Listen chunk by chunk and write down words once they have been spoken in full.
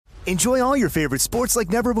Enjoy all your favorite sports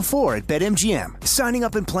like never before at BetMGM. Signing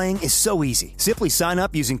up and playing is so easy. Simply sign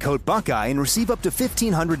up using code Buckeye and receive up to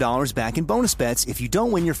 $1,500 back in bonus bets if you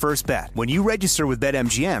don't win your first bet. When you register with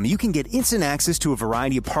BetMGM, you can get instant access to a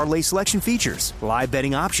variety of parlay selection features, live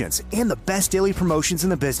betting options, and the best daily promotions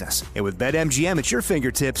in the business. And with BetMGM at your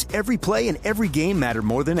fingertips, every play and every game matter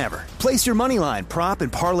more than ever. Place your moneyline, prop,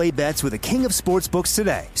 and parlay bets with the king of sportsbooks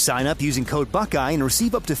today. Sign up using code Buckeye and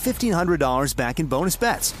receive up to $1,500 back in bonus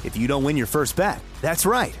bets if you don't win your first bet. That's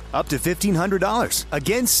right, up to $1,500.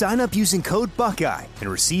 Again, sign up using code Buckeye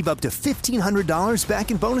and receive up to $1,500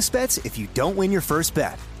 back in bonus bets if you don't win your first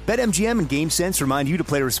bet. BetMGM and GameSense remind you to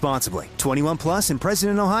play responsibly. 21 plus and present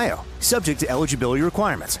in Ohio. Subject to eligibility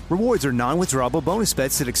requirements. Rewards are non-withdrawable bonus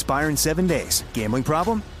bets that expire in 7 days. Gambling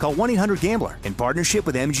problem? Call 1-800-GAMBLER in partnership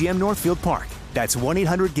with MGM Northfield Park. That's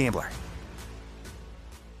 1-800-GAMBLER.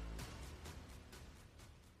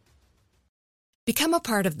 Become a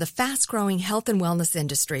part of the fast-growing health and wellness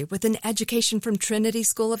industry with an education from Trinity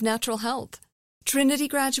School of Natural Health. Trinity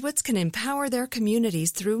graduates can empower their communities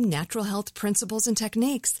through natural health principles and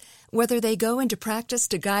techniques, whether they go into practice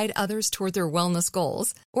to guide others toward their wellness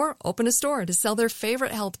goals or open a store to sell their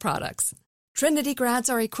favorite health products. Trinity grads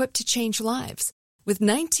are equipped to change lives. With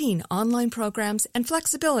 19 online programs and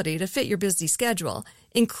flexibility to fit your busy schedule,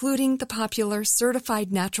 including the popular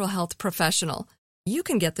Certified Natural Health Professional, you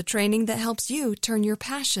can get the training that helps you turn your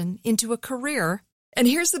passion into a career. And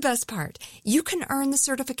here's the best part. You can earn the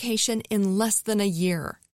certification in less than a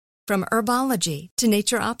year. From herbology to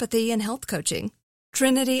naturopathy and health coaching,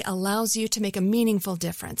 Trinity allows you to make a meaningful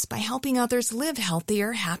difference by helping others live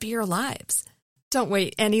healthier, happier lives. Don't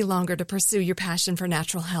wait any longer to pursue your passion for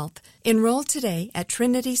natural health. Enroll today at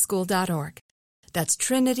trinityschool.org. That's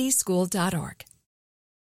trinityschool.org.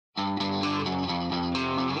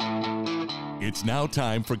 It's now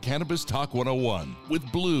time for Cannabis Talk 101 with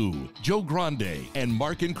Blue, Joe Grande, and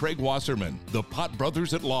Mark and Craig Wasserman, the Pot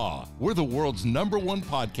Brothers at Law. We're the world's #1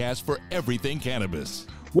 podcast for everything cannabis.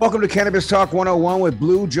 Welcome to Cannabis Talk 101 with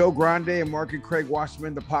Blue, Joe Grande, and Mark and Craig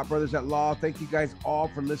Wasserman, the Pot Brothers at Law. Thank you guys all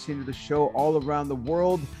for listening to the show all around the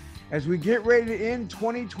world. As we get ready to end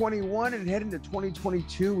 2021 and head into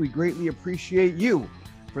 2022, we greatly appreciate you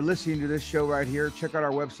for listening to this show right here. Check out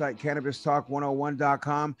our website,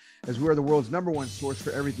 CannabisTalk101.com, as we are the world's #1 source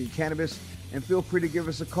for everything cannabis. And feel free to give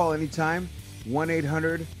us a call anytime,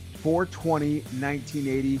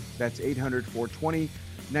 1-800-420-1980. That's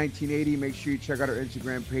 800-420-1980. Make sure you check out our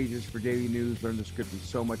Instagram pages for daily news, learn the script, and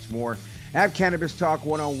so much more. At Cannabis Talk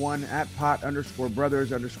 101, at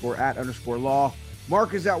pot_brothers_at_law.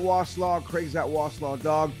 Mark is at Waslaw, Craig's at Waslaw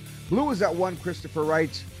Dog. Blue is at one Christopher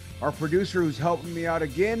Wright. Our producer who's helping me out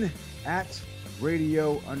again at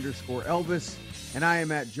radio_Elvis. And I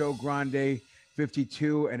am at Joe Grande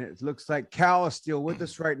 52. And it looks like Cal is still with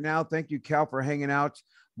us right now. Thank you, Cal, for hanging out.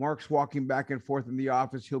 Mark's walking back and forth in the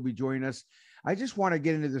office. He'll be joining us. I just want to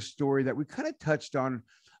get into the story that we kind of touched on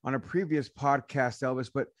a previous podcast,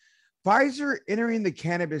 Elvis, but Pfizer entering the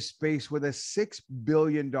cannabis space with a $6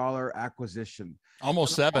 billion acquisition.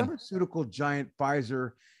 Almost seven. Pharmaceutical giant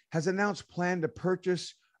Pfizer has announced plan to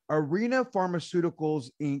purchase Arena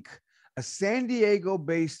Pharmaceuticals, Inc., a San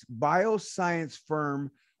Diego-based bioscience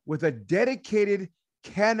firm with a dedicated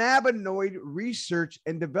cannabinoid research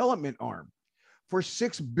and development arm for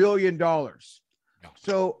 $6 billion.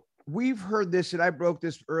 So we've heard this, and I broke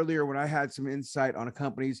this earlier when I had some insight on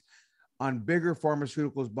companies, on bigger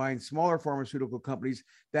pharmaceuticals buying smaller pharmaceutical companies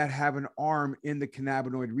that have an arm in the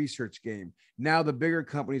cannabinoid research game. Now the bigger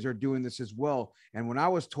companies are doing this as well. And when I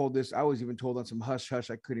was told this, I was even told on some hush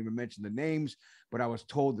hush, I couldn't even mention the names, but I was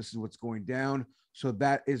told this is what's going down. So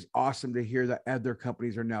that is awesome to hear that other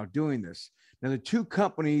companies are now doing this. Now the two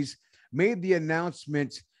companies made the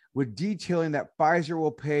announcement with detailing that Pfizer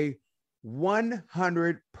will pay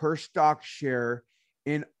 100 per stock share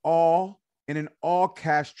in an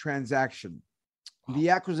all-cash transaction. Wow. The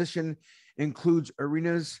acquisition includes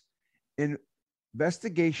Arena's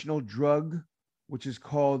investigational drug, which is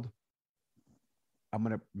called, I'm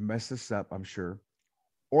going to mess this up, I'm sure,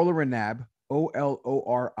 Olorinab,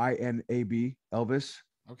 Olorinab, Elvis.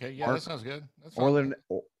 Okay, yeah, that sounds good.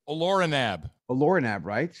 Olorinab. Olorinab,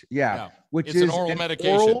 right? Yeah. Which it's is an oral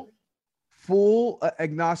medication. Full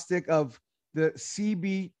agnostic of the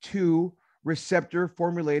CB2 receptor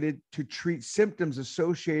formulated to treat symptoms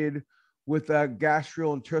associated with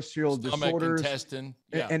gastrointestinal disorders, intestine,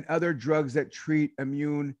 and other drugs that treat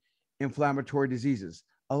immune inflammatory diseases.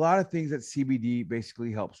 A lot of things that CBD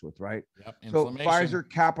basically helps with, right? Yep. So Pfizer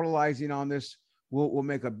capitalizing on this will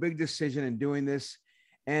make a big decision in doing this.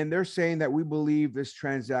 And they're saying that we believe this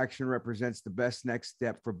transaction represents the best next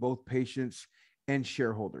step for both patients and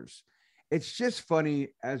shareholders. It's just funny,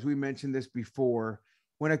 as we mentioned this before,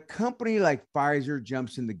 when a company like Pfizer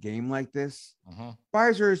jumps in the game like this,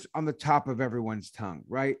 Pfizer's on the top of everyone's tongue,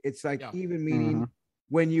 right? It's like even meaning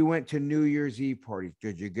when you went to New Year's Eve parties,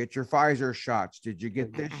 did you get your Pfizer shots? Did you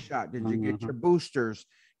get this shot? Did you get your boosters?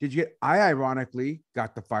 I ironically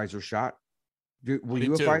got the Pfizer shot. Were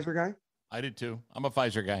you a Pfizer guy? I did too. I'm a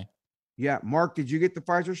Pfizer guy. Yeah. Mark, did you get the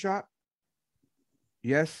Pfizer shot?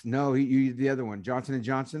 Yes. No, you did the other one. Johnson &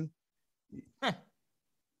 Johnson.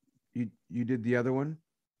 You did the other one.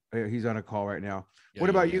 He's on a call right now. What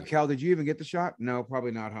about you, Cal? Did you even get the shot? No,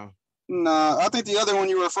 probably not, huh? No, I think the other one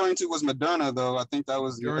you were referring to was Moderna, though. I think that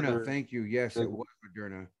was Moderna. Thank you. Yes, it was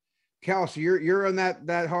Moderna. Cal, so you're on that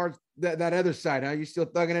other side, huh? You still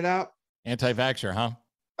thugging it out? Anti-vaxxer, huh?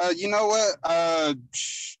 You know what?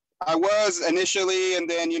 I was initially, and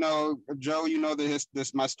then, Joe,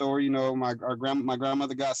 my story, my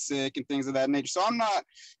grandmother got sick and things of that nature. So I'm not,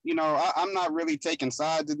 I'm not really taking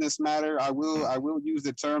sides in this matter. I will use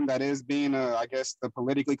the term that is being, I guess, the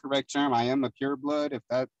politically correct term. I am a pureblood, if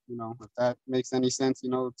that makes any sense,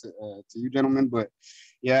 to you gentlemen. But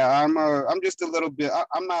yeah, I'm just a little bit,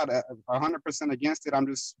 I'm not 100% against it. I'm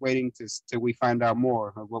just waiting till we find out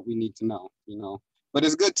more of what we need to know, But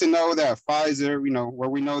it's good to know that Pfizer, where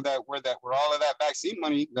we know that where all of that vaccine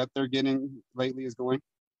money that they're getting lately is going.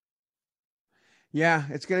 Yeah,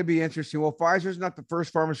 it's going to be interesting. Well, Pfizer's not the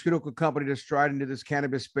first pharmaceutical company to stride into this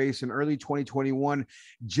cannabis space. In early 2021,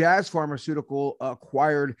 Jazz Pharmaceutical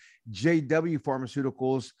acquired JW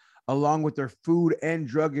Pharmaceuticals along with their Food and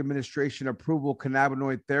Drug Administration approval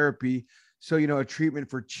cannabinoid therapy. So, a treatment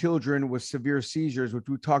for children with severe seizures, which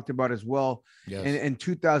we talked about as well. Yes. And in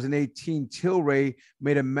 2018, Tilray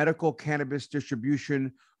made a medical cannabis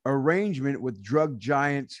distribution arrangement with drug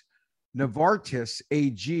giant Novartis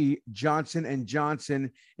AG. Johnson &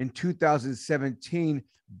 Johnson in 2017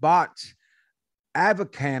 bought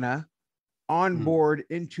Avicanna on board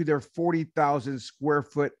into their 40,000 square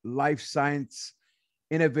foot life science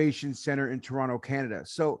innovation center in Toronto, Canada.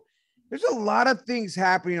 So there's a lot of things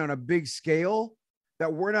happening on a big scale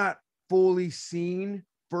that we're not fully seeing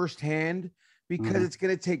firsthand because it's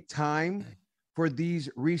going to take time for these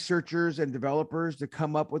researchers and developers to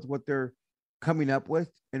come up with what they're coming up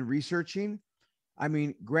with and researching. I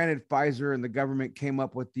mean, granted, Pfizer and the government came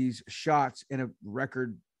up with these shots in a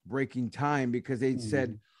record-breaking time because they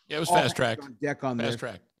said, it was fast track. Deck on fast this.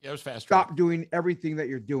 Track. Yeah, it was fast track. Stop doing everything that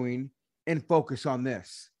you're doing and focus on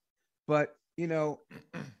this. But,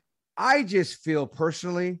 I just feel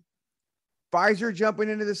personally, Pfizer jumping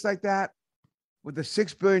into this like that with a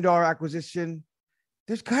 $6 billion acquisition,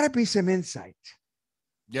 there's got to be some insight.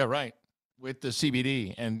 Yeah, right. With the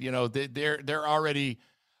CBD. And, they're already,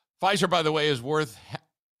 Pfizer, by the way, is worth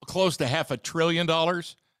close to $500 billion.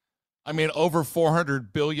 I mean, over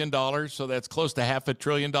 $400 billion. So that's close to $500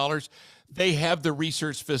 billion. They have the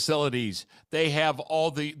research facilities. They have all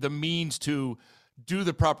the means to do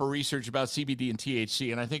the proper research about CBD and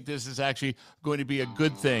THC. And I think this is actually going to be a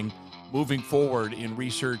good thing moving forward in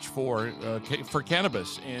research for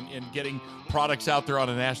cannabis and getting products out there on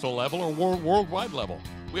a national level or worldwide level.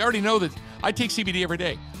 We already know that I take CBD every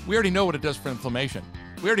day. We already know what it does for inflammation.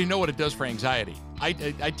 We already know what it does for anxiety. I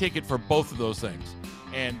take it for both of those things.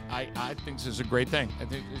 And I think this is a great thing. I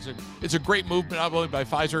think it's a great move, not only by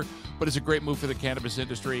Pfizer, but it's a great move for the cannabis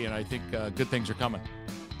industry. And I think good things are coming.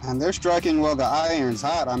 And they're striking while the iron's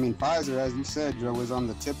hot. I mean, Pfizer, as you said, Joe, is on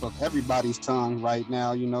the tip of everybody's tongue right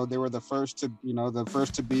now. They were the first to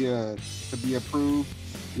be approved,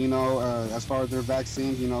 as far as their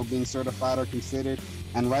vaccines, being certified or considered.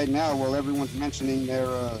 And right now, while everyone's mentioning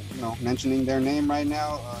their name right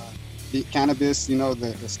now, the cannabis,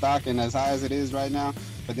 the stock, and as high as it is right now,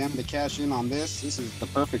 for them to cash in on this is the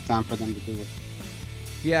perfect time for them to do it.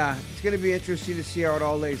 Yeah, it's going to be interesting to see how it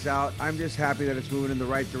all lays out. I'm just happy that it's moving in the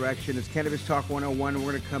right direction. It's Cannabis Talk 101.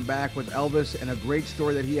 We're going to come back with Elvis and a great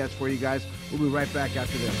story that he has for you guys. We'll be right back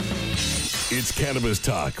after this. It's Cannabis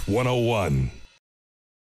Talk 101.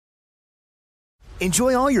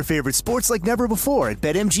 Enjoy all your favorite sports like never before at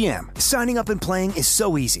BetMGM. Signing up and playing is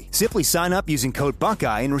so easy. Simply sign up using code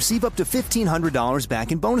Buckeye and receive up to $1,500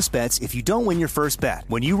 back in bonus bets if you don't win your first bet.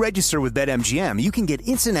 When you register with BetMGM, you can get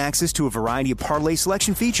instant access to a variety of parlay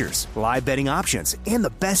selection features, live betting options, and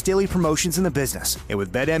the best daily promotions in the business. And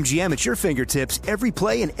with BetMGM at your fingertips, every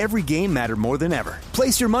play and every game matter more than ever.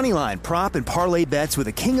 Place your moneyline, prop, and parlay bets with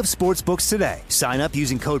the king of sportsbooks today. Sign up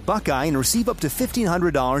using code Buckeye and receive up to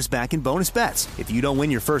 $1,500 back in bonus bets if you don't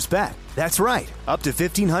win your first bet. That's right, up to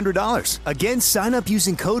 $1,500. Again, sign up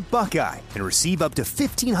using code Buckeye and receive up to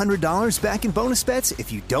 $1,500 back in bonus bets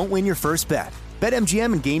if you don't win your first bet.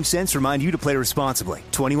 BetMGM and GameSense remind you to play responsibly.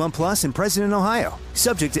 21 plus and present in Ohio,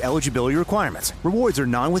 subject to eligibility requirements. Rewards are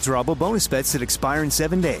non-withdrawable bonus bets that expire in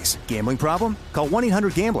 7 days. Gambling problem? Call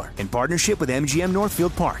 1-800-GAMBLER in partnership with MGM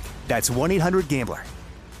Northfield Park. That's 1-800-GAMBLER.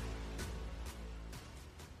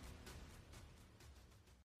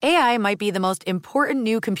 AI might be the most important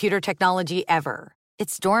new computer technology ever.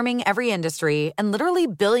 It's storming every industry, and literally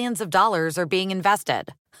billions of dollars are being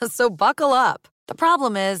invested. So buckle up. The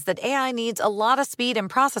problem is that AI needs a lot of speed and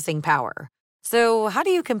processing power. So how do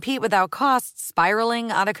you compete without costs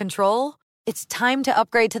spiraling out of control? It's time to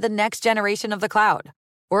upgrade to the next generation of the cloud,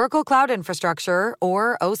 Oracle Cloud Infrastructure,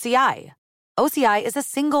 or OCI. OCI is a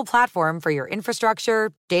single platform for your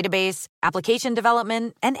infrastructure, database, application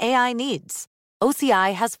development, and AI needs.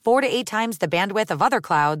 OCI has 4 to 8 times the bandwidth of other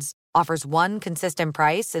clouds, offers one consistent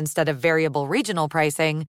price instead of variable regional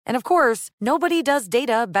pricing, and of course, nobody does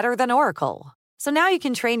data better than Oracle. So now you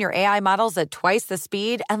can train your AI models at twice the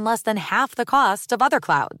speed and less than half the cost of other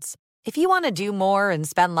clouds. If you want to do more and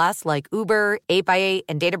spend less like Uber, 8x8,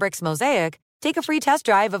 and Databricks Mosaic, take a free test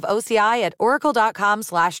drive of OCI at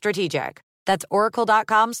oracle.com/strategic. That's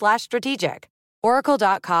oracle.com/strategic.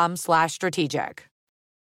 oracle.com/strategic.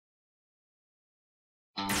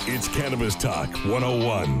 It's Cannabis Talk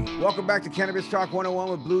 101. Welcome back to Cannabis Talk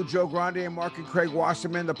 101 with Blue, Joe Grande, and Mark and Craig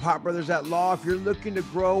Wasserman, the Pot Brothers at Law. If you're looking to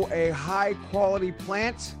grow a high-quality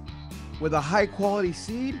plant with a high-quality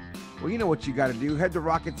seed, well, you know what you got to do. Head to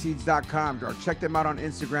rocketseeds.com or check them out on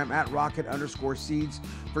Instagram at rocket_seeds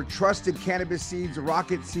for trusted cannabis seeds.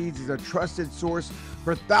 Rocket Seeds is a trusted source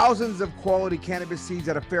for thousands of quality cannabis seeds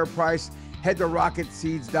at a fair price. Head to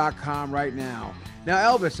rocketseeds.com right now. Now,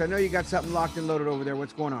 Elvis, I know you got something locked and loaded over there.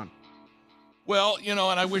 What's going on? Well, and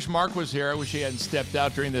I wish Mark was here. I wish he hadn't stepped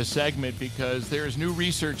out during this segment because there's new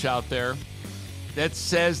research out there that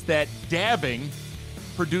says that dabbing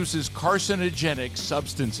produces carcinogenic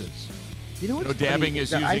substances. You know what's dabbing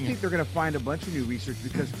is using... I think they're going to find a bunch of new research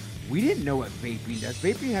because we didn't know what vaping does.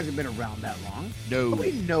 Vaping hasn't been around that long. No.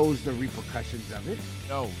 Nobody knows the repercussions of it.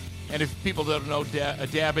 No. And if people don't know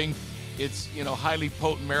dabbing, it's, highly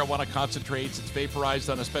potent marijuana concentrates. It's vaporized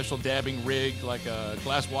on a special dabbing rig like a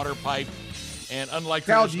glass water pipe. And unlike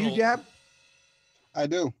Cal, do you dab? I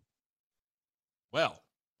do. Well,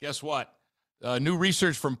 guess what? New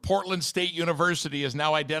research from Portland State University has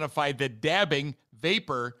now identified that dabbing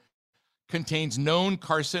vapor contains known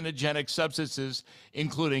carcinogenic substances,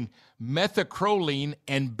 including methacrolene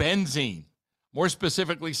and benzene. More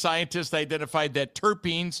specifically, scientists identified that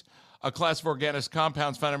terpenes, a class of organic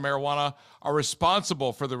compounds found in marijuana, are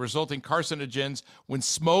responsible for the resulting carcinogens when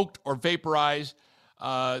smoked or vaporized.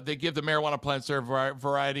 They give the marijuana plants their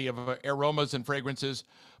variety of aromas and fragrances,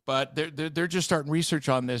 but they're just starting research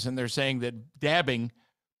on this, and they're saying that dabbing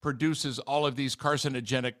produces all of these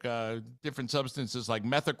carcinogenic different substances like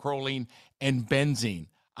methacrolene and benzene.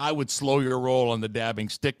 I would slow your roll on the dabbing.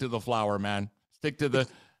 Stick to the flower, man. Stick to the...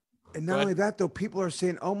 And not only that, though, people are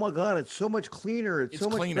saying, oh, my God, it's so much cleaner. It's so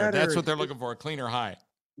much cleaner. better. That's what they're looking for, a cleaner high.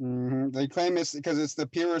 Mm-hmm. They claim it's because it's the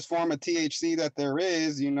purest form of THC that there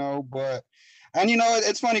is, but... And,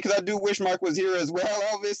 it's funny because I do wish Mark was here as well,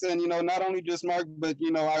 Elvis. And, not only just Mark, but,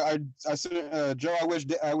 Joe,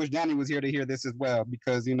 I wish Danny was here to hear this as well,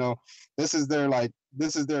 because, this is their form,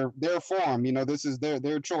 this is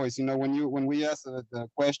their choice. When we ask the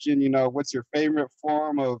question, what's your favorite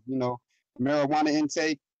form of, marijuana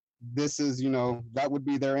intake, this is, that would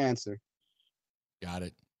be their answer. Got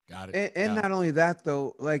it. And not only that,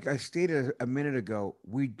 though, like I stated a minute ago,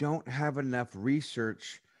 we don't have enough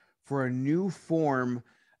research for a new form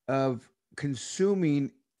of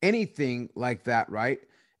consuming anything like that, right?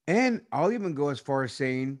 And I'll even go as far as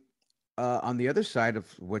saying, on the other side of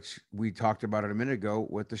which we talked about it a minute ago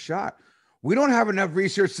with the shot, we don't have enough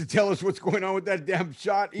research to tell us what's going on with that damn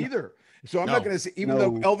shot either. So I'm not going to say, even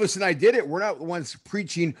though Elvis and I did it, we're not the ones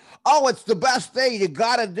preaching, oh, it's the best thing, you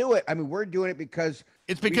got to do it. I mean, we're doing it because...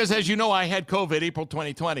 It's because, as you know, I had COVID April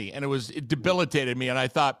 2020, and it debilitated me, and I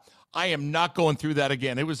thought, I am not going through that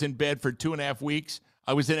again. It was in bed for 2.5 weeks.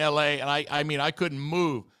 I was in LA, and I couldn't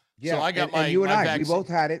move. Yeah, so I got and you and I, we both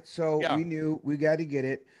had it, so yeah. We knew we got to get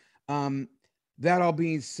it. That all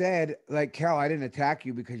being said, like Cal, I didn't attack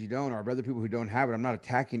you because you don't, or other people who don't have it. I'm not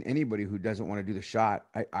attacking anybody who doesn't want to do the shot.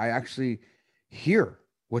 I actually hear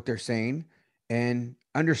what they're saying and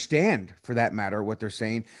understand, for that matter, what they're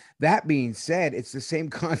saying. That being said, it's the same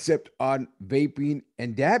concept on vaping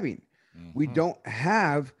and dabbing. Mm-hmm. We don't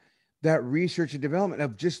have that research and development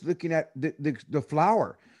of just looking at the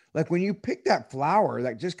flower. Like when you pick that flower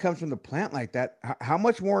that just comes from the plant like that, how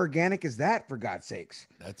much more organic is that, for God's sakes?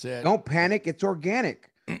 That's it. Don't panic. It's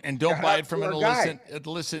organic. and don't buy it from an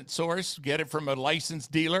illicit source. Get it from a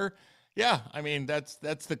licensed dealer. Yeah, I mean, that's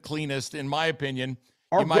the cleanest, in my opinion.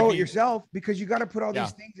 Or grow it yourself, because you got to put all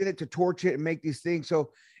these things in it to torch it and make these things.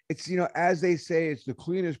 So it's, as they say, it's the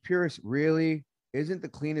cleanest, purest. Really isn't the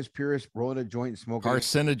cleanest, purest rolling a joint and smoking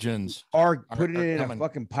carcinogens, or putting it in a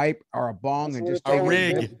fucking pipe or a bong and just a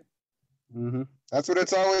rig. Mm-hmm. That's what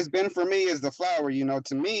it's always been for me, is the flower.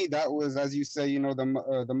 To me, that was, as you say,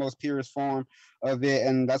 the most purest form of it,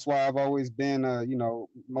 and that's why I've always been,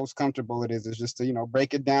 most comfortable it is just to,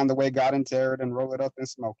 break it down the way God intended and roll it up and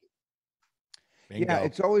smoke it. Bingo. Yeah,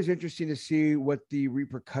 it's always interesting to see what the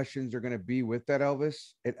repercussions are going to be with that,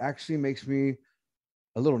 Elvis. It actually makes me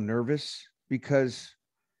a little nervous because,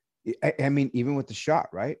 I mean, even with the shot,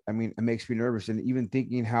 right? I mean, it makes me nervous, and even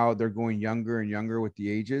thinking how they're going younger and younger with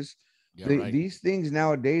the ages. Yeah, these things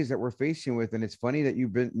nowadays that we're facing with, and it's funny that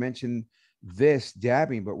you've mentioned this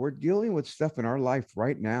dabbing, but we're dealing with stuff in our life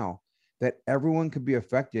right now that everyone could be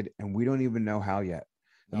affected, and we don't even know how yet.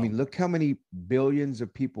 No. I mean, look how many billions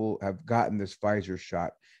of people have gotten this Pfizer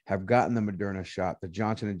shot, have gotten the Moderna shot, the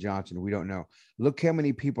Johnson & Johnson. We don't know. Look how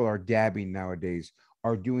many people are dabbing nowadays,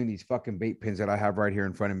 are doing these fucking vape pens that I have right here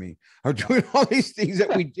in front of me, are doing all these things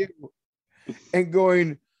that we do and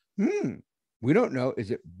going, we don't know. Is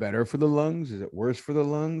it better for the lungs? Is it worse for the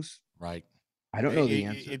lungs? Right. I don't know the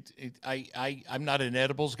answer. I'm not an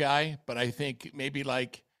edibles guy, but I think maybe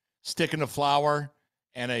like sticking a flower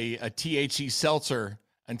and a THC seltzer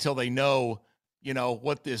until they know,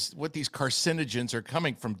 what these carcinogens are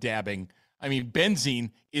coming from dabbing. I mean,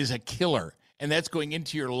 benzene is a killer, and that's going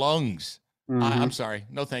into your lungs. Mm-hmm. I'm sorry.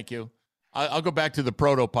 No, thank you. I'll go back to the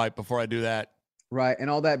prototype before I do that. Right. And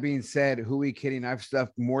all that being said, who are we kidding? I've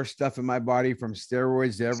stuffed more stuff in my body, from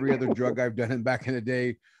steroids to every other drug I've done back in the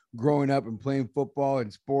day, growing up and playing football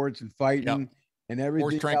and sports and fighting and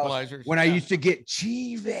everything. Horse tranquilizers. When I used to get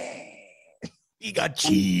Chive. He got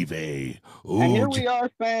Chive. And here we are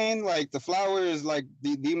saying like the flower is like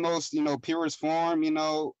the most, purest form,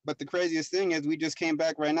 but the craziest thing is we just came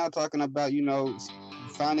back right now talking about,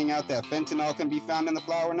 finding out that fentanyl can be found in the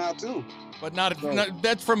flower now too. But not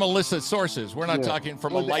that's from illicit sources. We're not talking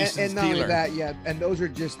from a licensed dealer. And not only that, and those are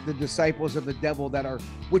just the disciples of the devil that are,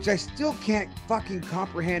 which I still can't fucking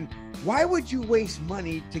comprehend. Why would you waste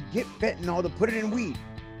money to get fentanyl to put it in weed?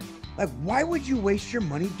 Like, why would you waste your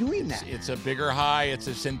money doing that? It's a bigger high. It's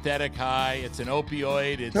a synthetic high. It's an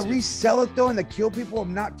opioid. To resell it though, and to kill people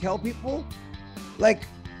and not tell people, like,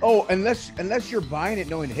 oh, unless you're buying it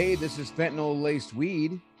knowing, hey, this is fentanyl laced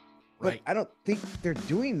weed. But I don't think they're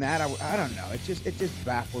doing that. I don't know. It just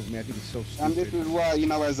baffles me. I think it's so stupid. And this is why,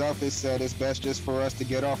 as Elvis said, it's best just for us to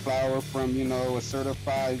get our flower from, a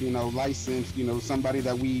certified, licensed, somebody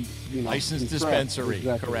that we, licensed dispensary.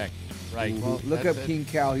 Exactly. Correct. Right. Well, look up King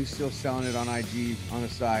Cal. He's still selling it on IG on the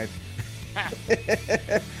side.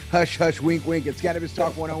 Hush, hush, wink, wink. It's Cannabis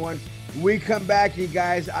Talk 101. We come back, you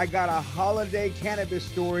guys. I got a holiday cannabis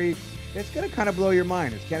story. It's going to kind of blow your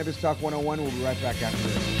mind. It's Cannabis Talk 101. We'll be right back after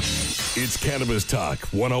this. It's Cannabis Talk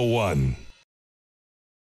 101.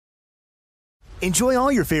 Enjoy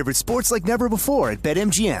all your favorite sports like never before at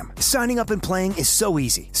BetMGM. Signing up and playing is so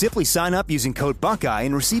easy. Simply sign up using code Buckeye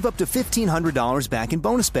and receive up to $1,500 back in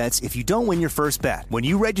bonus bets if you don't win your first bet. When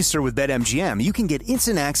you register with BetMGM, you can get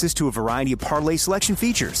instant access to a variety of parlay selection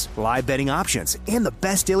features, live betting options, and the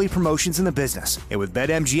best daily promotions in the business. And with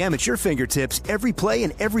BetMGM at your fingertips, every play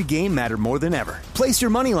and every game matter more than ever. Place your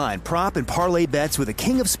moneyline, prop, and parlay bets with the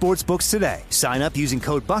king of sportsbooks today. Sign up using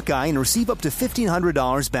code Buckeye and receive up to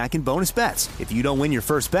 $1,500 back in bonus bets if you don't win your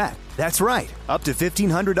first bet. That's right, up to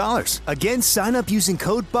 $1,500. Again, sign up using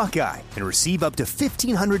code Buckeye and receive up to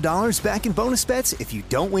 $1,500 back in bonus bets if you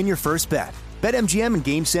don't win your first bet. BetMGM and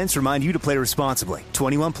GameSense remind you to play responsibly.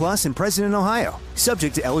 21 plus and present in Ohio.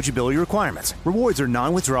 Subject to eligibility requirements. Rewards are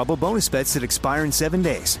non-withdrawable bonus bets that expire in 7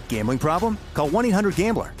 days. Gambling problem? Call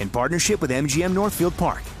 1-800-GAMBLER in partnership with MGM Northfield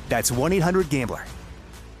Park. That's 1-800-GAMBLER.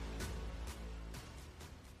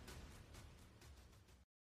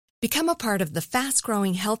 Become a part of the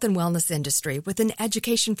fast-growing health and wellness industry with an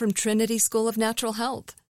education from Trinity School of Natural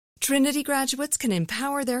Health. Trinity graduates can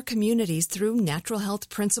empower their communities through natural health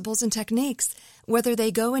principles and techniques, whether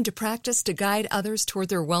they go into practice to guide others toward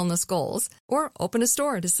their wellness goals or open a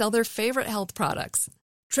store to sell their favorite health products.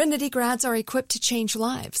 Trinity grads are equipped to change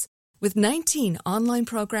lives. With 19 online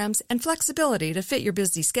programs and flexibility to fit your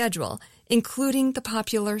busy schedule, including the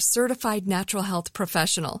popular Certified Natural Health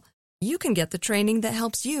Professional, you can get the training that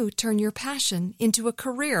helps you turn your passion into a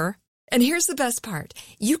career. And here's the best part.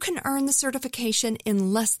 You can earn the certification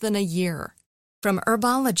in less than a year. From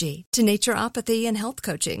herbology to naturopathy and health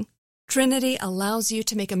coaching, Trinity allows you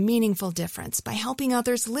to make a meaningful difference by helping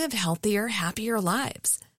others live healthier, happier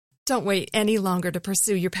lives. Don't wait any longer to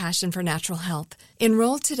pursue your passion for natural health.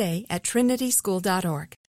 Enroll today at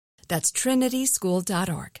trinityschool.org. That's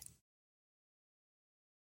trinityschool.org.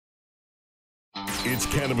 It's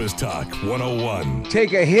Cannabis Talk 101.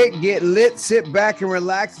 Take a hit, get lit, sit back and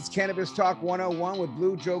relax. It's Cannabis Talk 101 with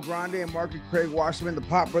Blue, Joe Grande, and Mark and Craig Wasserman, the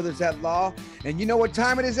Pot Brothers at Law. And you know what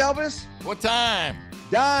time it is, Elvis? What time?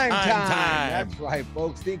 Dime time. That's right,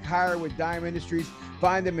 folks. Think higher with Dime Industries.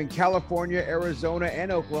 Find them in California, Arizona,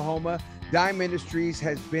 and Oklahoma. Dime Industries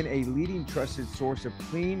has been a leading trusted source of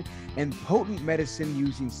clean and potent medicine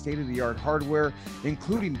using state-of-the-art hardware,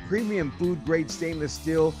 including premium food-grade stainless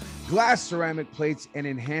steel, glass ceramic plates, and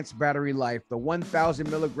enhanced battery life. The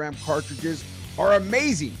 1,000 milligram cartridges are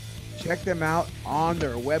amazing. Check them out on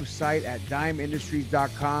their website at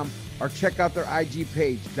dimeindustries.com or check out their IG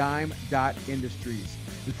page, dime.industries.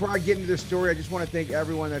 Before I get into the story, I just want to thank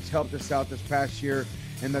everyone that's helped us out this past year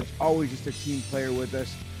and that's always just a team player with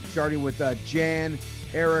us. Starting with Jan,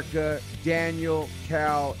 Erica, Daniel,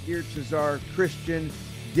 Cal, Irtazar, Christian,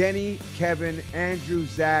 Denny, Kevin, Andrew,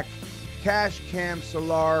 Zach, Cash, Cam,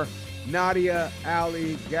 Solar, Nadia,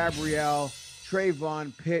 Ali, Gabrielle,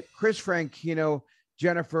 Trayvon, Pitt, Chris Franchino,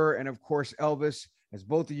 Jennifer, and of course, Elvis. As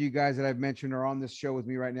both of you guys that I've mentioned are on this show with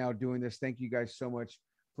me right now doing this. Thank you guys so much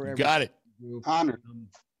for everything. Got it. Honored.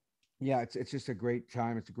 Yeah, it's just a great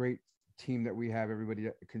time. It's a great team that we have. Everybody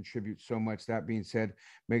that contributes so much. That being said,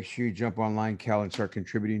 make sure you jump online, Cal, and start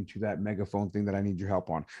contributing to that megaphone thing that I need your help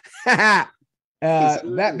on.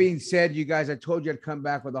 That being said, you guys, I told you I'd come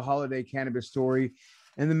back with a holiday cannabis story,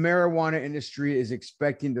 and the marijuana industry is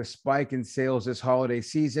expecting to spike in sales this holiday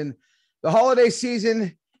season. The holiday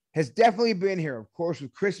season has definitely been here, of course,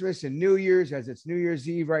 with Christmas and New Year's, as it's New Year's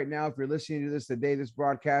Eve right now. If you're listening to this the day this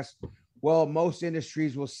broadcast, well, most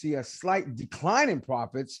industries will see a slight decline in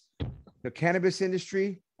profits. The cannabis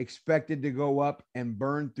industry expected to go up and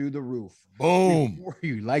burn through the roof. Boom.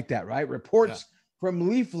 You like that, right? Reports from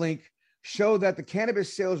LeafLink show that the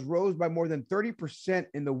cannabis sales rose by more than 30%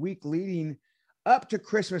 in the week leading up to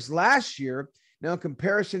Christmas last year. Now, in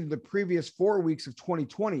comparison to the previous 4 weeks of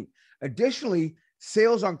 2020. Additionally,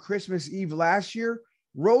 sales on Christmas Eve last year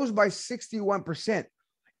rose by 61%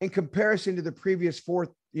 in comparison to the previous four,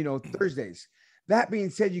 Thursdays. That being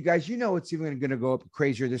said, you guys, it's even going to go up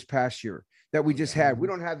crazier this past year that we just had. We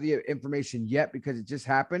don't have the information yet because it just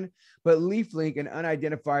happened, but LeafLink, an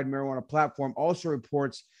unidentified marijuana platform, also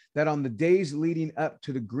reports that on the days leading up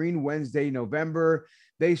to the Green Wednesday, November,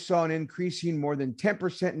 they saw an increasing more than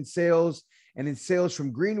 10% in sales, and in sales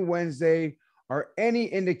from Green Wednesday are any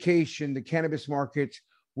indication the cannabis market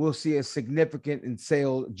will see a significant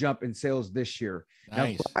jump in sales this year.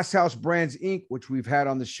 Nice. Now, Glass House Brands Inc., which we've had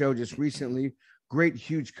on the show just recently, great,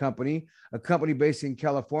 huge company, a company based in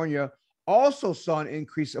California, also saw an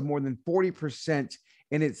increase of more than 40%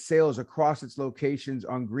 in its sales across its locations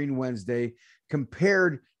on Green Wednesday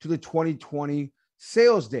compared to the 2020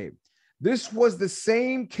 sales day. This was the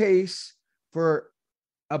same case for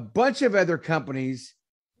a bunch of other companies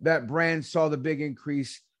that brands saw the big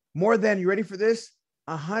increase, more than, you ready for this?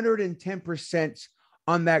 110%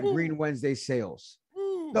 on that Green Wednesday sales.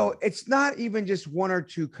 So it's not even just one or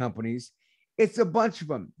two companies. It's a bunch of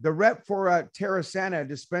them. The rep for Terrasana, a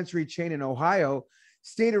dispensary chain in Ohio,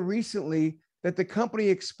 stated recently that the company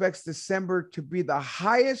expects December to be the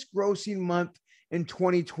highest grossing month in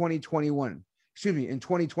 2021.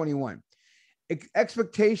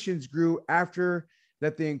 Expectations grew after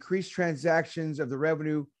that the increased transactions of the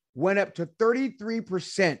revenue went up to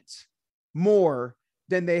 33% more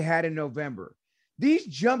than they had in November. These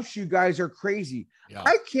jumps, you guys, are crazy. Yeah.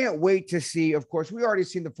 I can't wait to see, of course, we already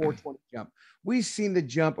seen the 420 jump. We've seen the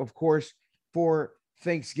jump, of course, for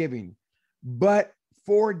Thanksgiving. But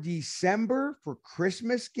for December, for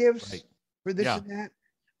Christmas gifts, right, for this and that,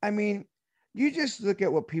 I mean, you just look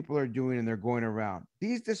at what people are doing and they're going around.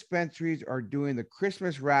 These dispensaries are doing the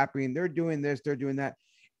Christmas wrapping. They're doing this, they're doing that.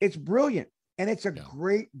 It's brilliant. And it's a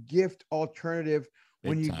great gift alternative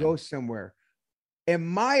when you go somewhere. In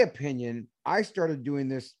my opinion, I started doing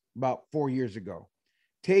this about 4 years ago,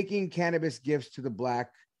 taking cannabis gifts to the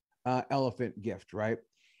Black Elephant gift, right?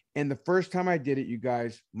 And the first time I did it, you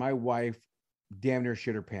guys, my wife damn near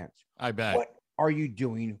shit her pants. I bet. What are you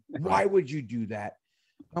doing? Why would you do that?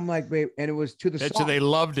 I'm like, babe, and it was to the song. So they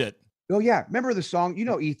loved it. Oh, yeah. Remember the song?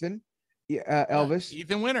 Ethan, Elvis.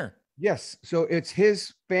 Ethan Winter. Yes. So it's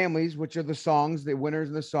his families, which are the songs, the winners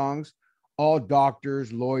of the songs, all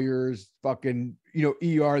doctors, lawyers, fucking,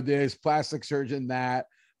 ER this, plastic surgeon that,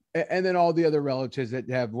 and then all the other relatives that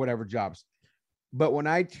have whatever jobs. But when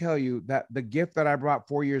I tell you that the gift that I brought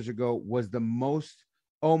 4 years ago was the most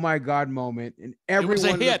oh my God moment, and everyone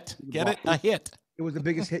It was a hit. Get it? A hit. It was the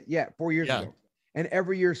biggest hit yet 4 years Yeah. ago. And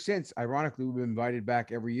every year since, ironically, we've been invited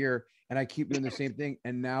back every year, and I keep doing the same thing.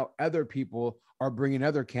 And now other people are bringing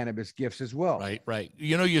other cannabis gifts as well. Right.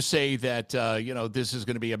 You know, you say that, this is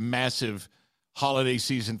going to be a massive holiday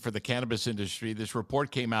season for the cannabis industry. This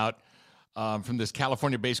report came out from this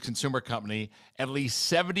California-based consumer company. At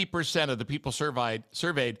least 70% of the people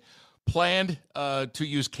surveyed planned to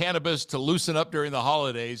use cannabis to loosen up during the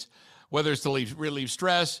holidays, whether it's to relieve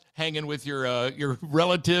stress, hang in with your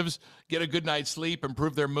relatives, get a good night's sleep,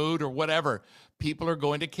 improve their mood, or whatever. People are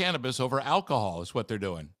going to cannabis over alcohol is what they're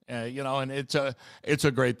doing. And it's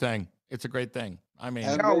a great thing. It's a great thing. I mean,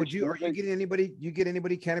 Carl, are you getting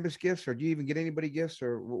anybody cannabis gifts, or do you even get anybody gifts,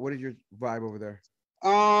 or what is your vibe over there?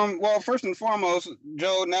 Well, first and foremost,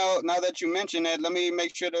 Joe, now that you mention it, let me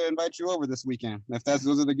make sure to invite you over this weekend. If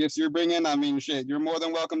those are the gifts you're bringing, I mean, shit, you're more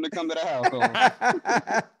than welcome to come to the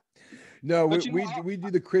house. No, we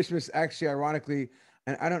do the Christmas, actually, ironically,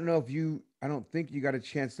 and I don't think you got a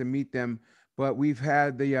chance to meet them, but we've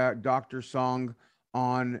had the Dr. Song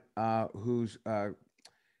on, who's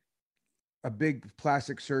a big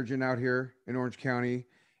plastic surgeon out here in Orange County,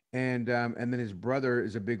 and then his brother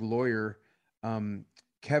is a big lawyer,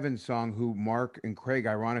 Kevin Song, who Mark and Craig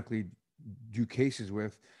ironically do cases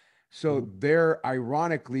with. So they're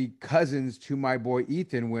ironically cousins to my boy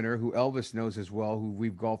Ethan Winter, who Elvis knows as well, who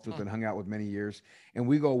we've golfed with and hung out with many years, and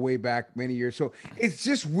we go way back many years. So it's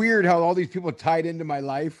just weird how all these people tied into my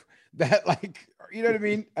life, that, like, you know what I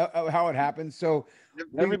mean, how it happens. So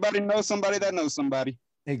everybody knows somebody that knows somebody.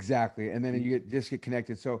 Exactly. And then you just get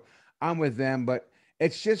connected. So I'm with them, but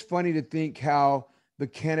it's just funny to think how the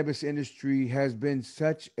cannabis industry has been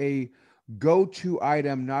such a go-to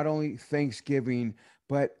item, not only Thanksgiving,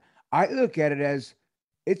 but I look at it as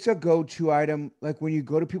it's a go-to item. Like when you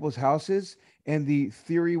go to people's houses and the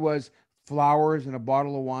theory was flowers and a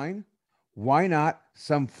bottle of wine, why not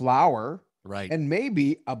some flour, right, and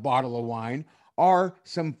maybe a bottle of wine, or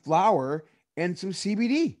some flour and some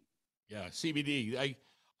CBD? Yeah, CBD.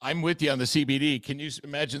 I'm with you on the CBD. Can you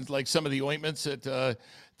imagine like some of the ointments that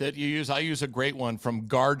you use? I use a great one from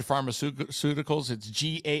Guard Pharmaceuticals. It's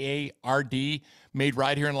GAARD, made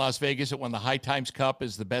right here in Las Vegas. It won the High Times Cup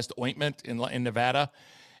as the best ointment in Nevada.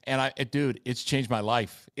 And it's changed my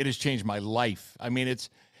life. It has changed my life. I mean, it's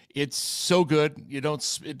so good.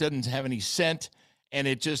 It doesn't have any scent, and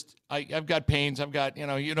it just I've got pains. I've got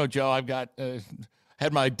Joe. I've got.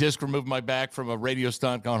 Had my disc removed my back from a radio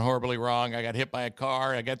stunt gone horribly wrong. I got hit by a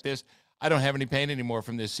car. I got this. I don't have any pain anymore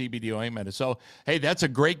from this CBD ointment. So, hey, that's a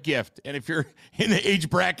great gift. And if you're in the age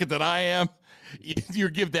bracket that I am, you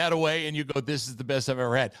give that away and you go, this is the best I've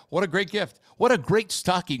ever had. What a great gift. What a great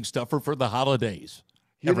stocking stuffer for the holidays.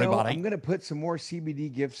 Everybody. I'm going to put some more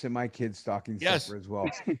CBD gifts in my kids' stocking stuffer as well.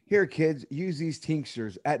 Here, kids, use these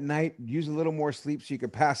tinctures. At night, use a little more sleep so you can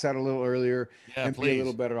pass out a little earlier and be a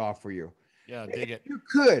little better off for you. Yeah, dig it. If you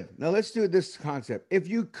could, now let's do this concept. If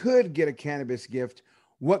you could get a cannabis gift,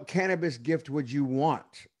 what cannabis gift would you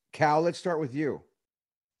want? Cal, let's start with you.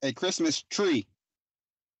 A Christmas tree.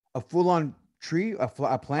 A full-on tree, a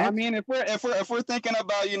plant? I mean, if we're thinking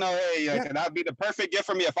about, could that be the perfect gift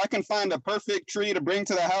for me? If I can find a perfect tree to bring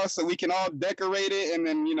to the house so we can all decorate it, and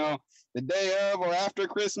then, the day of or after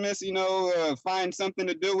Christmas, find something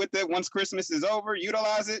to do with it once Christmas is over,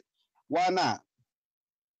 utilize it. Why not?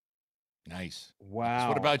 Nice. Wow. So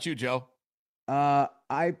what about you, Joe?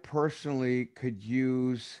 I personally could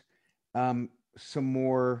use some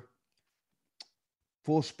more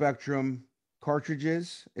full spectrum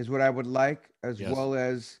cartridges is what I would like, as well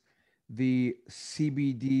as the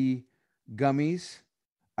CBD gummies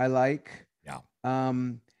I like. Yeah.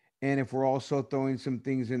 And if we're also throwing some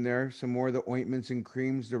things in there, some more of the ointments and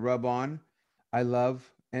creams to rub on, I love,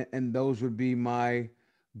 and those would be my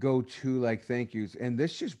go-to, like, thank yous. And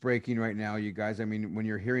this just breaking right now, you guys. I mean, when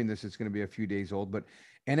you're hearing this, it's going to be a few days old, but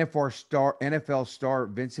NFL star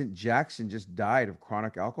Vincent Jackson just died of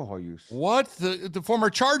chronic alcohol use. What? The former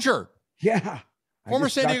Charger? Yeah. Former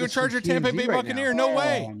San Diego Charger, Tampa Bay Buccaneer. No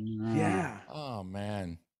way. Yeah. Oh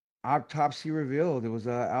man. Autopsy revealed it was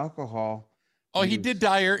alcohol. Oh, he did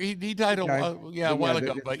die. He died a while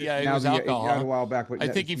ago, but it was alcohol. He died a while back, but I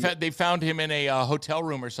think they found him in a hotel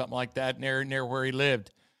room or something like that near where he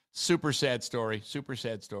lived. Super sad story. Super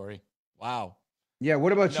sad story. Wow. Yeah.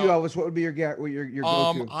 What about you, Elvis? What would be your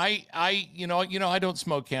go-to? I don't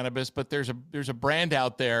smoke cannabis, but there's a brand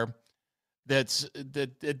out there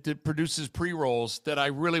that produces pre-rolls that I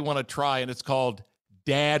really want to try, and it's called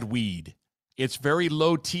Dad Weed. It's very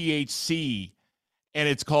low THC, and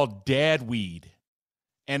it's called Dad Weed.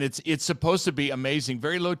 and it's supposed to be amazing.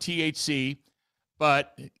 Very low THC,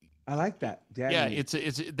 but I like that.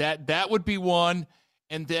 It's that would be one.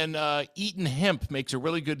 And then Eaton Hemp makes a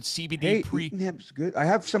really good CBD Eaton Hemp's good. I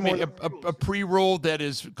have some a pre-roll that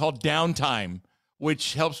is called Downtime,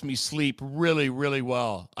 which helps me sleep really, really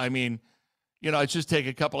well. I mean, I just take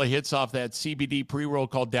a couple of hits off that CBD pre-roll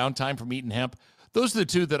called Downtime from Eaton Hemp. Those are the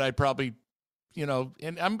two that I'd probably,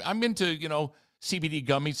 and I'm into, CBD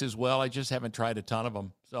gummies as well. I just haven't tried a ton of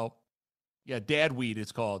them. So, yeah, Dad Weed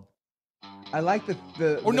it's called. I like the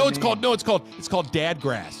it's called Dad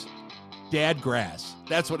Grass. Dad Grass.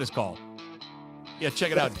 That's what it's called. Yeah,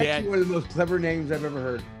 check it out. Dad. One of the most clever names I've ever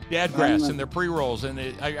heard. Dad Grass, and they're pre-rolls, and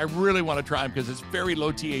I really want to try them because it's very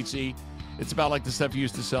low THC. It's about like the stuff you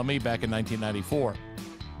used to sell me back in 1994.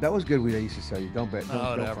 That was good weed I used to sell you. Don't bet.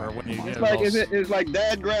 Whatever. It's like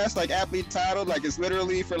Dad Grass, like aptly titled, like it's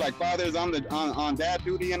literally for like fathers on dad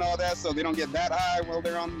duty and all that, so they don't get that high while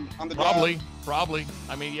they're on the Probably. job. Probably.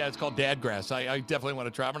 I mean, yeah, it's called Dad Grass. I definitely want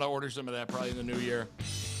to try. I'm going to order some of that probably in the new year.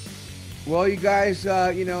 Well, you guys,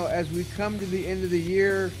 as we come to the end of the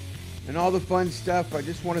year and all the fun stuff, I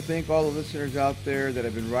just want to thank all the listeners out there that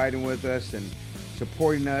have been riding with us and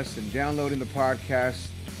supporting us and downloading the podcast.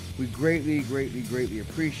 We greatly, greatly, greatly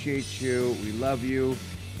appreciate you. We love you.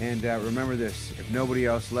 And remember this, if nobody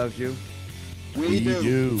else loves you, we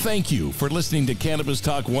do. Thank you for listening to Cannabis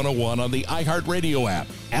Talk 101 on the iHeartRadio app,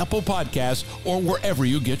 Apple Podcasts, or wherever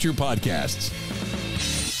you get your podcasts.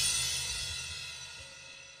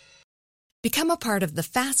 Become a part of the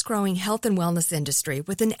fast-growing health and wellness industry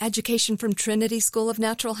with an education from Trinity School of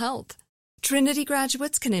Natural Health. Trinity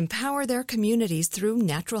graduates can empower their communities through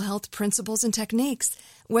natural health principles and techniques,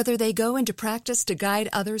 whether they go into practice to guide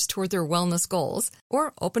others toward their wellness goals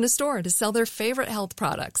or open a store to sell their favorite health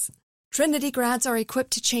products. Trinity grads are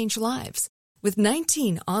equipped to change lives. With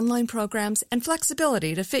 19 online programs and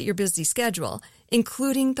flexibility to fit your busy schedule,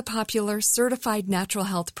 including the popular Certified Natural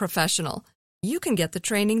Health Professional, you can get the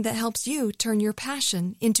training that helps you turn your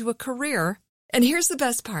passion into a career. And here's the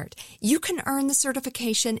best part. You can earn the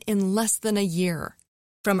certification in less than a year.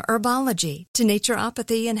 From herbology to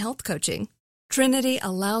naturopathy and health coaching, Trinity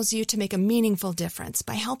allows you to make a meaningful difference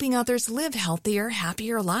by helping others live healthier,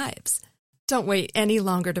 happier lives. Don't wait any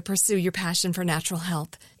longer to pursue your passion for natural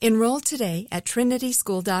health. Enroll today at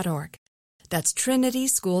trinityschool.org. That's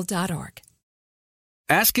trinityschool.org.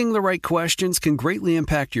 Asking the right questions can greatly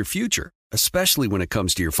impact your future, especially when it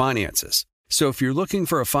comes to your finances. So if you're looking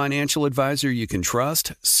for a financial advisor you can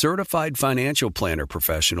trust, certified financial planner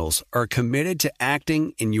professionals are committed to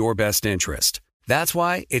acting in your best interest. That's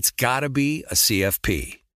why it's got to be a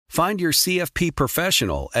CFP. Find your CFP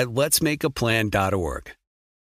professional at letsmakeaplan.org.